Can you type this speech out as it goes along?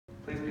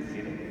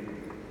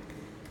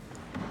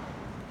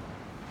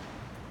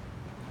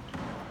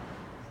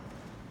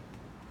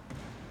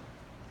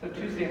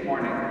Tuesday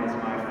morning was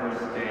my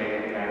first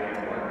day back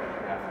at work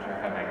after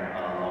having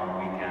a long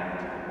weekend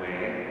away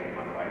with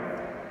my wife.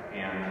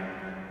 And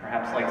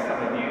perhaps like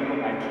some of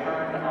you, I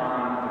turned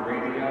on the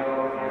radio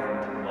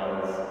and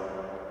was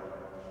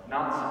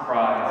not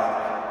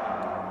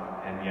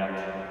surprised and yet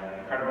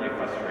incredibly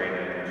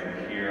frustrated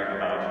to hear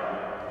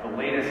about the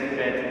latest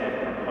bit of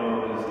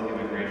proposed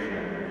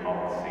immigration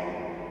policy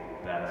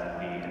that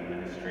the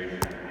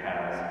administration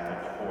has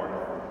put forth.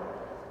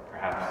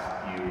 Perhaps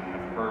you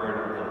have heard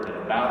a little bit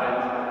about it.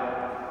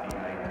 The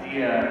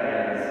idea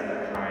is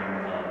a kind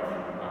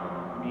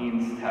of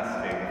means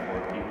testing for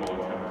people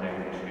attempting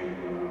to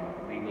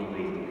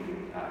legally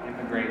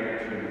immigrate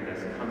to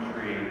this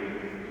country,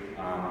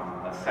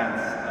 a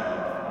sense of,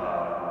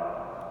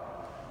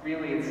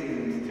 really it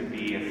seems to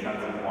be a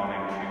sense of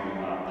wanting to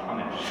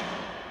punish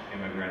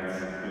immigrants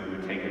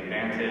who take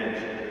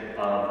advantage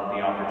of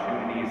the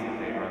opportunities that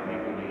they are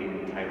legally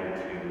entitled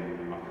to,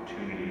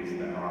 opportunities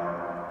that our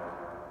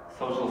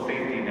social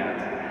safety net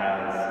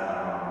has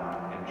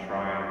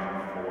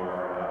enshrined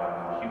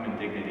for human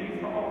dignity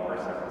for all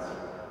persons,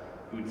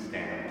 food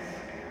stamps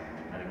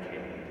and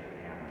Medicaid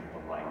and the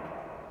like.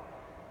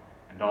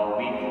 And all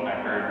week I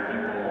heard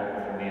people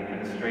from the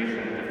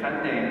administration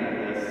defending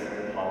this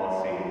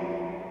policy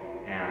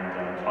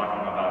and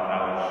talking about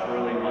how it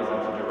surely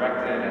wasn't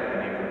directed at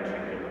any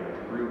particular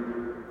group,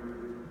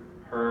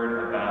 heard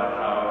about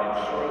how it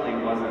surely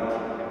wasn't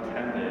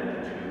intended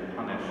to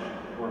punish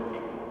poor people.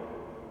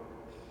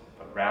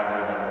 Rather,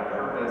 that the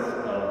purpose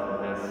of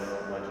this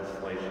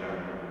legislation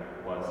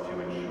was to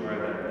ensure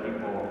that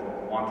people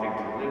wanting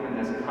to live in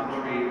this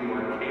country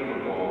were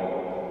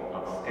capable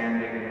of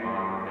standing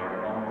on their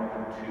own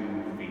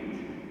 2 feet.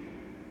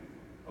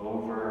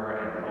 Over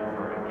and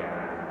over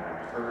again,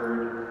 I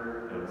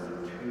heard those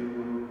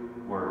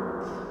 2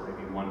 words,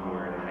 maybe one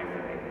word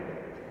hyphenated: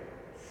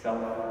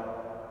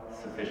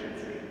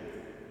 self-sufficiency.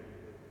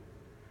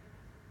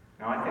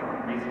 Now, I think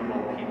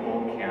reasonable people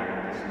can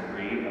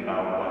disagree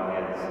about what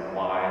is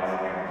wise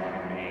and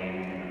humane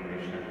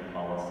immigration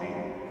policy.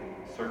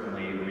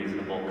 Certainly,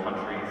 reasonable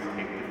countries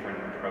take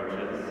different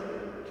approaches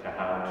to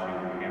how to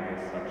handle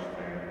such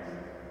things.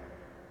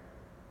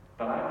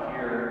 But I'm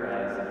here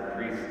as a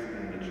priest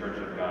in the Church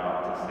of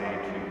God to say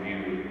to you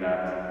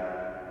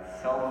that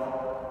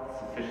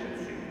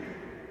self-sufficiency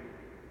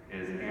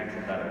is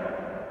antithetical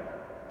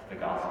to the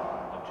gospel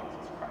of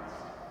Jesus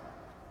Christ.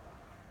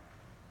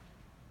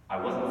 I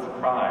wasn't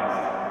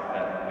surprised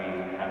that we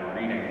had a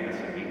reading this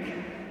week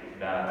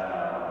that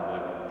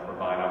would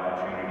provide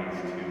opportunities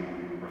to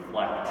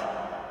reflect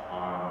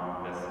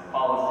on this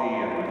policy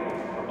and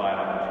would provide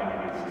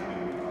opportunities to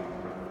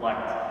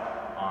reflect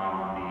on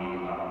the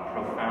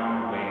profound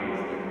ways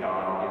that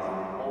God is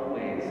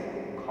always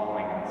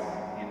calling us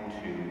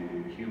into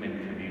human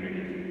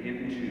community,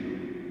 into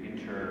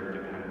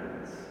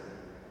interdependence,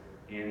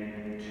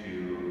 into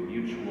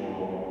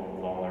mutual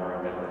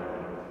vulnerability,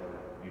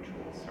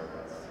 mutual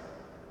service.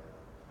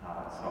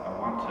 So I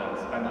want to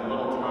spend a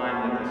little time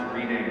with this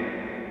reading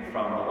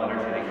from the letter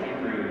to the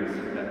Hebrews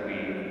that we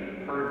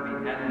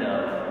heard the end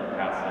of the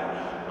passage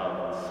of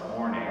this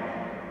morning.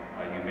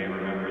 You may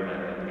remember that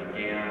it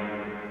began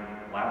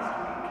last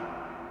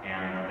week,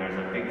 and there's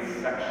a big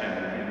section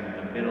in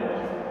the middle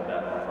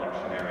that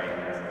reflectionary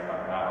has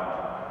cut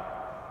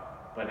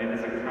out. But it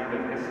is a kind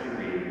of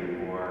history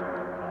or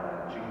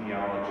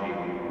genealogy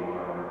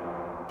or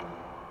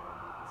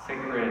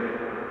sacred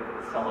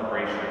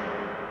celebration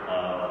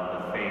of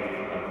the faith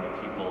of the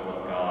people of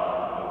God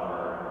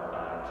over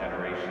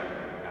generation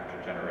after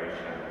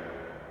generation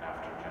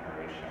after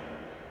generation.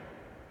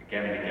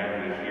 Again and again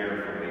we hear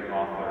from the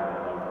author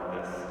of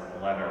this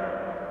letter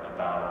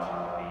about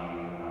the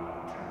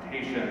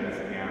temptations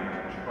and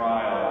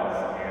trials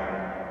and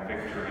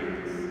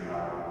victories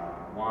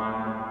won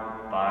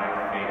by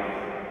faith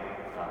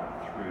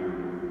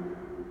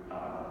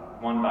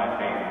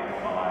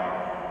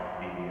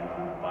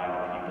by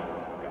the people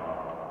of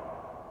God.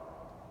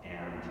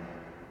 And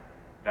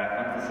that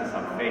emphasis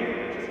on faith,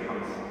 it just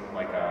comes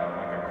like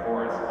a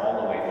chorus all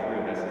the way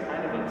through this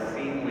kind of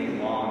obscenely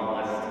long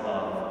list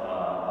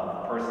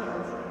of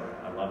persons.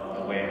 I love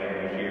the way that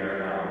we hear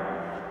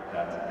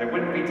that there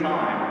wouldn't be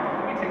time, but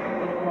let me take a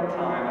little more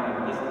time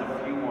and list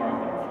a few more of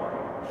them for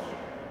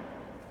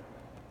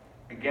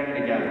you. Again and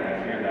again we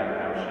hear that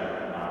notion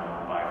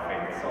by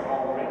faith. So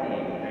already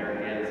there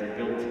is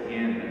built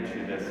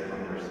into this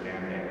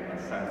understanding a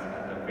sense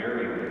at the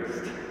very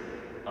least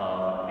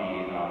of the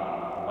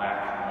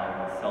lack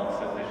of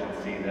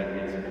self-sufficiency that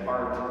is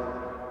part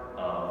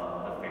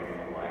of the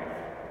faithful life.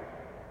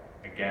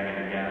 Again and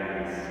again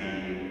we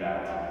see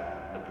that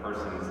the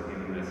persons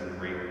in this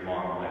great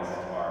long list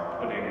are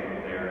putting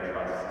their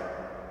trust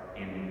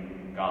in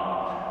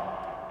God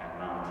and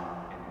not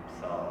in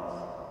themselves.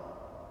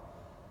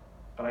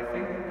 But I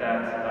think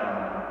that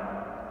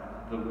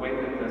the way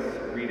that this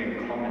reading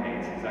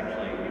culminates is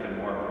actually even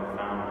more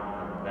profound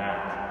than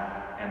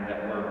that, and that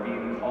we're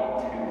being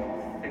called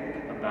to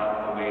think about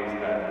the ways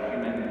that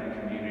human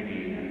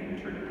community and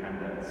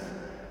interdependence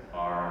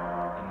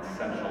are an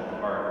essential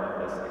part of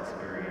this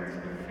experience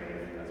of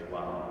faith as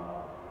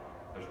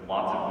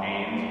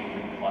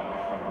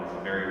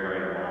very,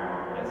 very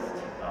long list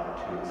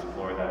to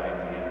explore that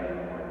idea in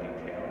more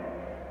detail.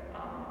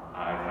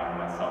 I found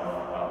myself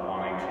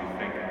wanting to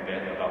think a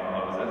bit about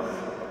Moses,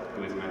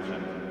 who is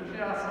mentioned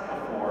just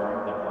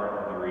before the part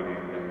of the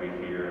reading that we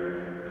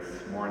hear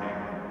this morning.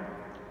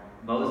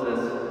 Moses,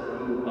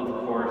 who,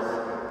 of course,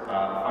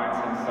 finds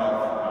himself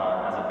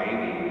as a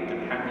baby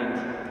dependent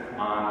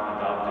on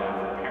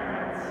adoptive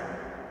parents,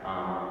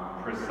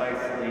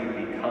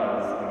 precisely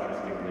because,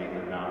 interestingly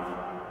enough,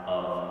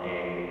 of a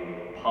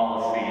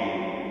policy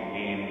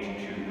aimed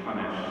to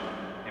punish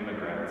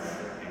immigrants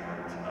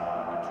and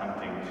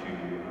attempting to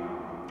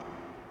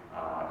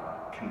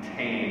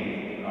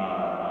contain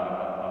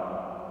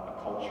a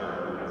culture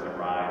who has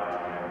arrived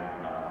in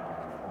a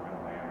foreign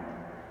land.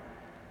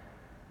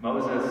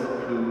 Moses,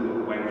 who,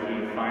 when he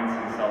finds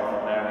himself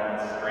then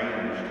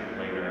estranged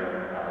later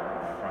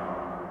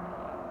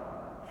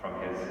from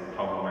his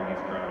home where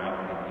he's grown up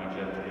in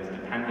Egypt, is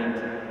dependent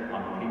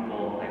on the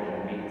people that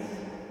he meets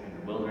in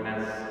the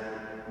wilderness.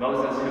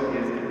 Moses, who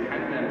is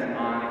dependent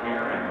on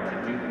Aaron to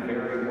do the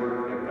very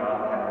work that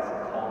God has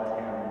called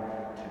him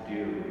to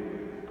do.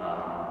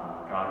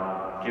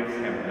 God gives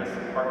him this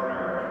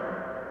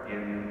partner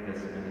in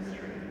this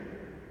ministry.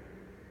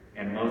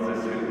 And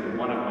Moses, who is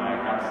one of my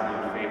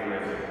absolute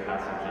favorite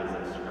passages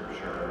of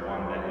Scripture,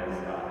 one that is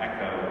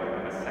echoed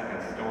in the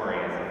second story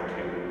as if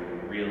to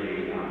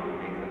really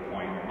make the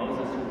point.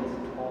 Moses, who was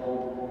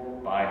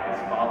told by his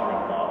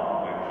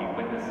father-in-law when he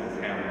witnesses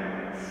him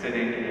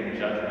sitting in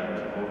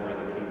judgment over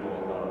the people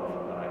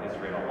of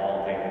Israel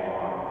all day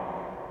long.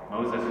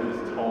 Moses, who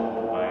was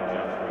told by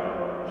Jethro,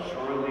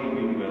 surely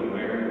you will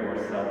wear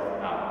yourself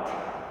out.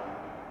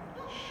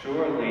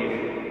 Surely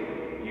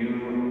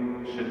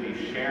you should be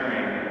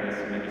sharing this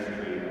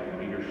ministry of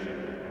leadership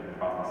and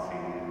prophecy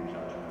and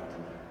judgment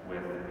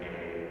with a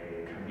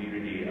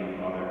community of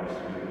others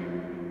who you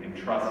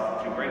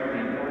entrust to bring the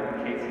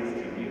important cases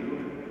to you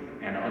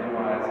and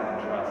otherwise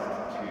entrust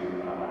to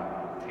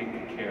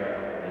take care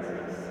of the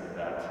business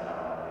that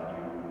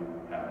you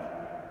have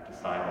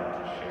decided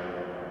to share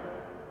with them.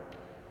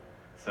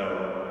 So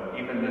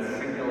even this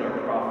singular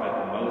prophet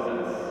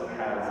Moses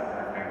has, I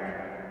think,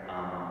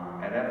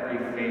 at every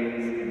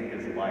phase in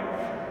his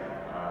life,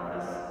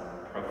 this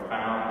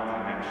profound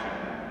connection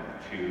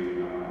to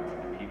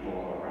the people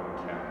around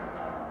him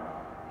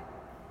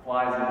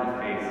flies in the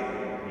face of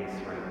any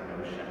sort of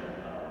notion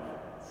of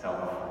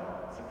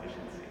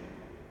self-sufficiency.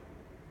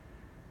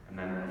 And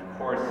then, of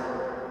course,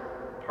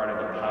 part of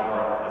the power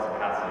of this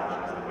passage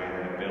is the way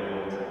that it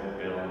builds and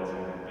builds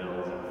and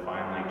builds and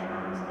finally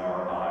turns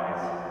our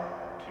eyes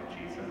to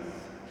Jesus,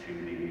 to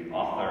the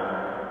author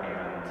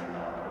and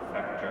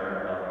perfecter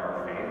of our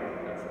faith,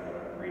 as the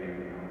reading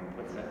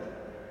puts it.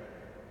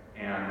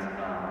 And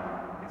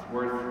it's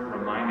worth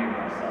reminding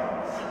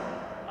ourselves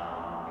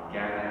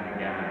again and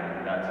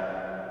again that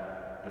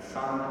the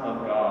Son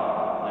of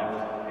God lived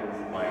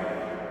his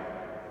life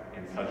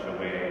in such a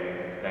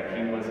way that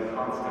he was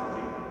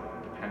constantly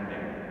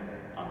depending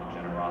on the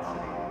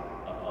generosity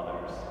of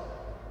others.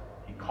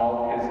 He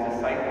called his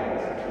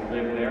disciples to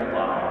live their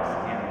lives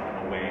in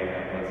a way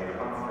that was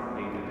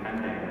constantly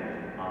depending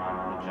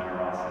on the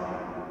generosity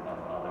of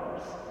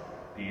others.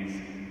 These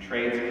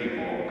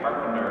tradespeople,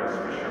 carpenters,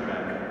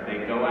 fishermen,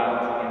 they go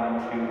out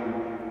into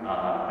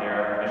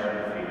their mission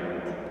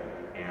field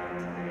and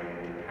they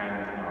depend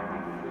on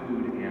the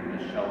food and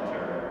the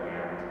shelter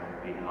and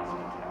the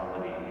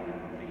hospitality and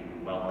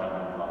the welcome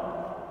and love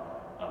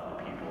of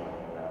the people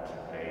that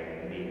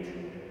they meet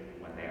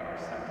when they are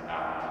sent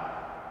out.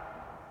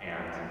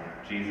 And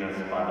Jesus,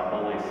 by the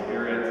Holy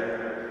Spirit,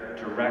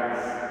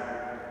 directs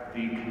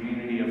the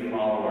community of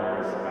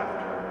followers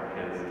after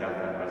his death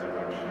and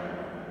resurrection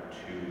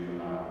to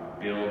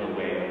build a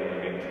way of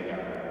living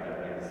together that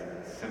is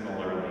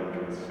similarly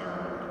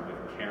concerned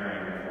with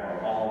caring for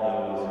all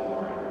those who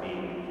are in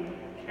need,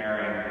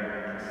 caring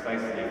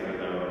precisely for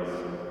those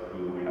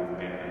who have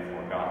been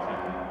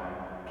forgotten,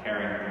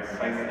 caring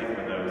precisely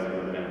for those who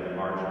have been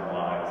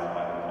marginalized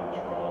by the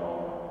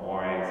cultural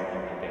mores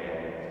of the day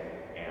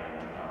and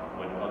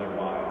would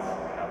otherwise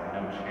have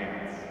no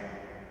chance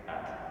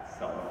at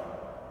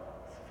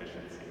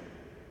self-sufficiency.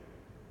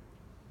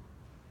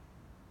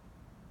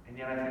 And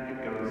yet I think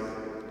it goes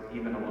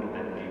even a little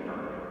bit deeper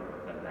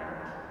than that.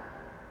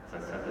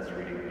 As I said, this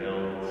reading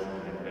builds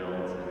and it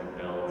builds and it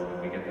builds,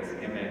 and we get this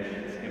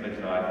image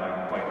that I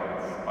find quite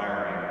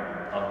inspiring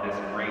of this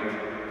great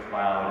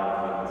cloud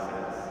of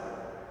witnesses.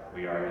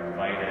 We are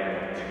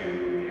invited to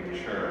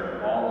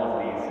picture all of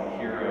these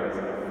heroes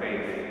of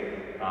faith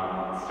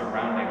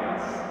surrounding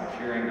us,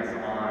 cheering us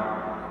on.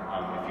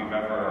 If you've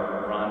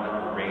ever run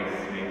a race,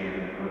 maybe in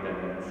an urban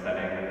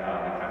setting, the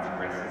kinds of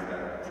races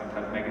that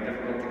sometimes make it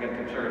difficult to get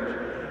to church,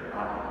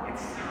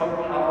 it's so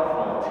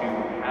powerful to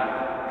have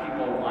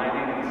people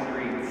lining the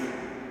streets,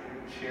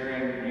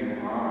 cheering you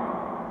on.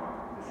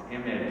 This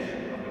image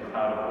of the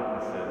cloud of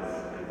witnesses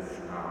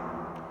is,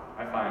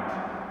 I find,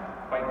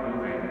 quite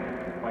moving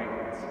and quite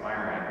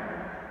inspiring.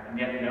 And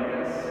yet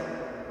notice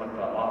what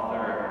the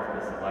author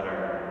of this letter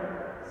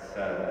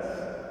says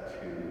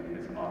to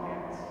his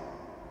audience.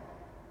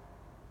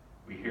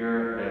 We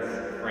hear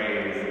this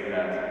phrase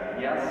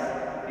that,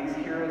 yes, these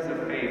heroes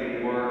of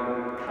faith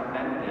were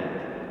commended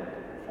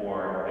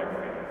for their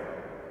faith.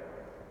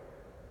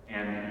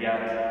 And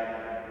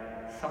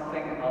yet,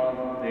 something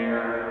of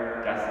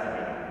their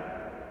destiny,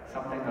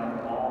 something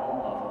of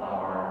all of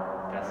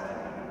our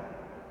destiny,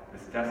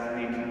 this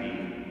destiny to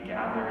be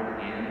gathered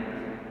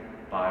in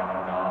by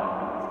a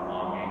God who is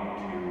longing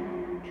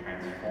to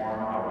transform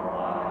our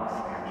lives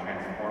and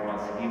transform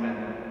us even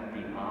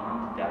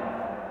beyond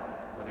death.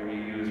 Whether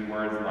you use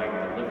words like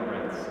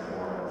deliverance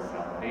or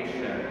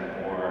salvation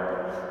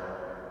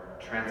or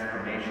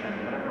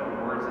transformation,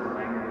 whatever words and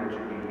language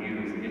we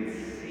use, it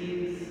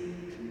seems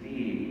to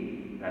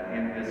me that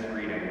in this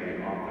reading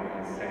the author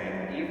is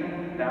saying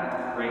even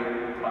that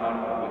great cloud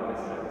of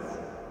witnesses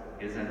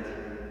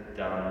isn't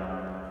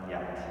done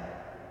yet.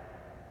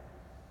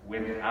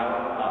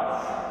 Without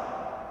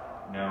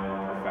us, no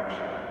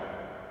perfection.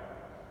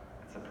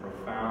 It's a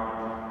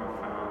profound,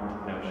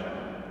 profound notion.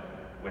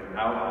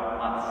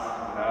 Without us,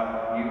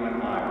 without you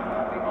and I,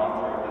 without the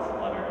author of this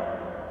letter,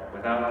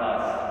 without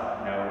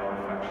us, no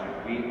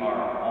perfection. We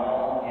are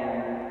all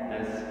in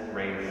this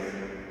race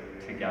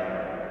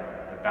together.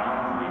 The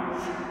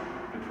boundaries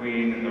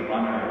between the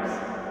runners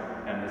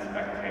and the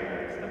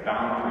spectators, the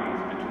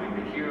boundaries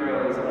between the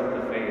heroes of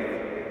the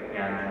faith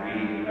and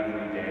we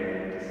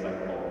everyday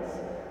disciples,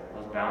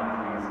 those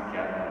boundaries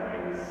get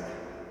erased,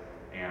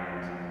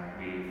 and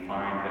we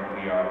find that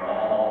we are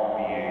all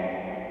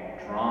being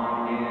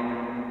drawn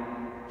in,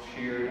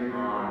 cheered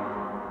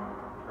on,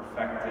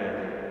 perfected,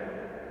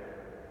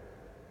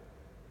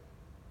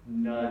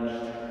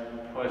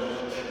 nudged,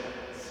 pushed,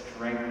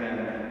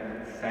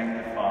 strengthened,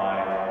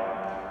 sanctified,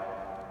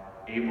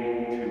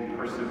 able to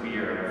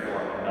persevere for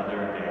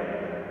another day.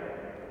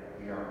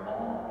 We are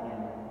all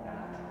in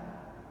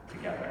that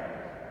together.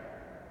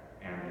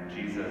 And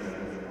Jesus,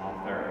 this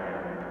author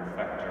and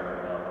perfecter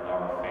of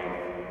our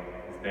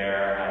faith, is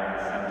there at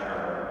the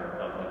center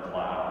of the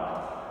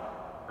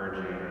cloud,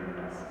 urging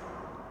us on.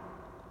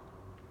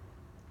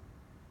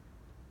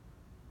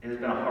 It has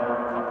been a hard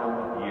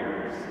couple of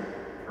years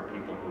for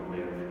people who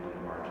live on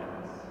the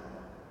margins.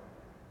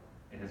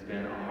 It has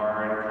been a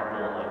hard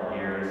couple of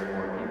years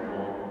for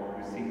people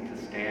who seek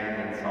to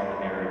stand in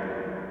solidarity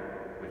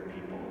with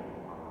people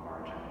on the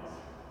margins.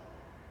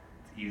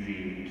 It's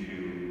easy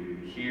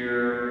to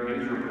hear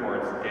news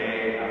reports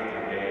day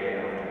after day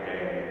after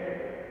day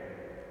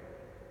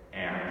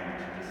and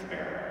to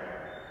despair.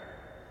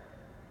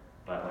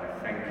 But I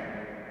think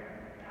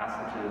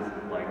passages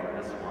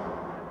like this one,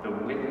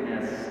 the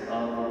witness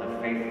of the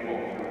faithful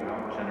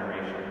throughout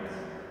generations,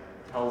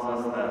 tells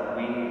us that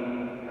we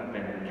have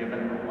been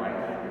given a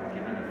life and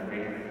given a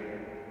faith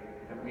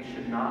that we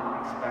should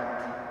not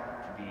expect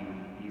to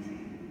be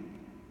easy.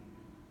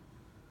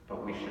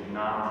 But we should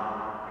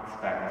not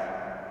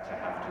expect to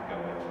have to go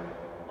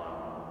it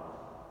alone.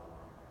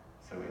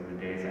 So in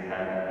the days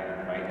ahead,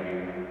 I invite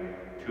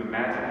you to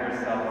imagine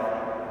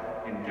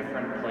yourself in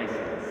different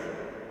places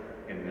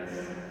in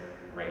this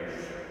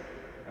race.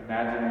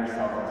 Imagine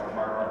yourself as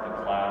part of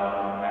the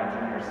cloud.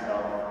 Imagine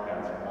yourself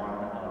as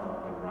one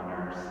of the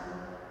runners.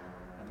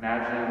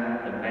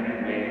 Imagine the many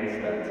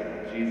ways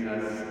that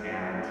Jesus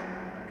and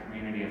the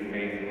community of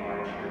faith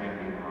are cheering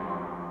you on.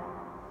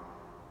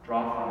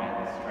 Draw from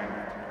it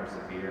strength to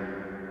persevere.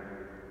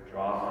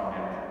 Draw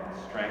from it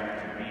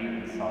strength to be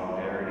in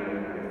solidarity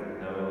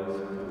with those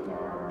who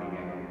are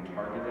being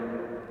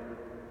targeted.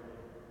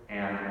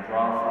 And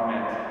draw from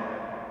it